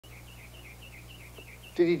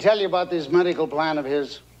Did he tell you about this medical plan of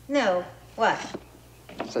his? No. What?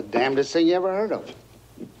 It's the damnedest thing you ever heard of.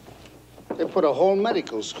 They put a whole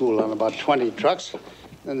medical school on about 20 trucks.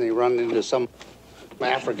 Then they run into some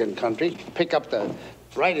African country, pick up the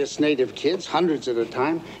brightest native kids, hundreds at a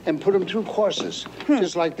time, and put them through courses,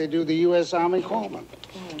 just like they do the U.S. Army Corpsmen.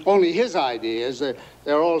 Only his idea is that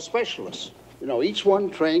they're all specialists. You know, each one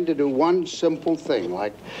trained to do one simple thing,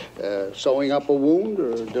 like sewing up a wound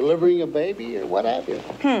or delivering a baby or what have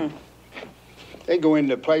you. They go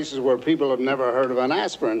into places where people have never heard of an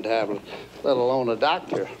aspirin tablet, let alone a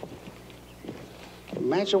doctor.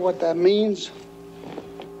 Imagine what that means.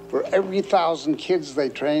 For every 1,000 kids they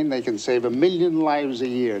train, they can save 1 million lives a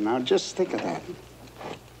year. Now, just think of that.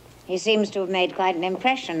 He seems to have made quite an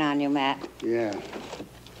impression on you, Matt. Yeah.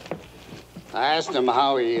 I asked him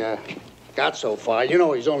how he got so far. You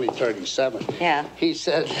know, he's only 37. Yeah. He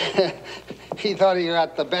said he thought he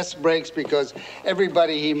got the best breaks because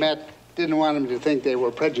everybody he met didn't want him to think they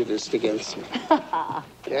were prejudiced against him.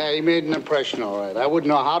 Yeah, he made an impression, all right. I wouldn't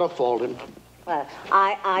know how to fault him. Well,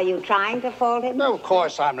 are you trying to fault him? No, of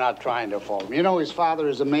course I'm not trying to fault him. You know, his father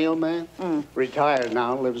is a mailman, retired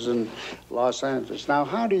now, lives in Los Angeles. Now,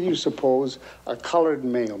 how do you suppose a colored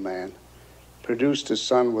mailman produced a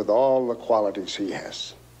son with all the qualities he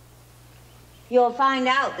has? You'll find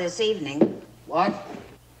out this evening. What?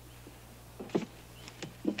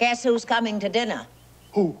 Guess who's coming to dinner?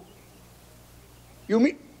 Who? You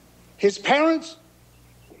mean his parents?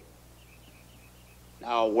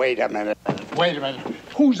 Now, wait a minute. Wait a minute.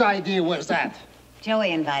 Whose idea was that?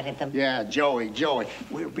 Joey invited them. Yeah, Joey.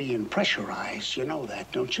 We're being pressurized. You know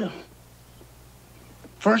that, don't you?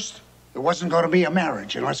 First, there wasn't going to be a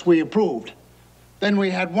marriage unless we approved. Then we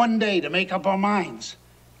had 1 day to make up our minds.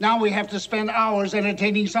 Now we have to spend hours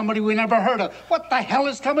entertaining somebody we never heard of. What the hell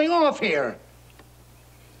is coming off here?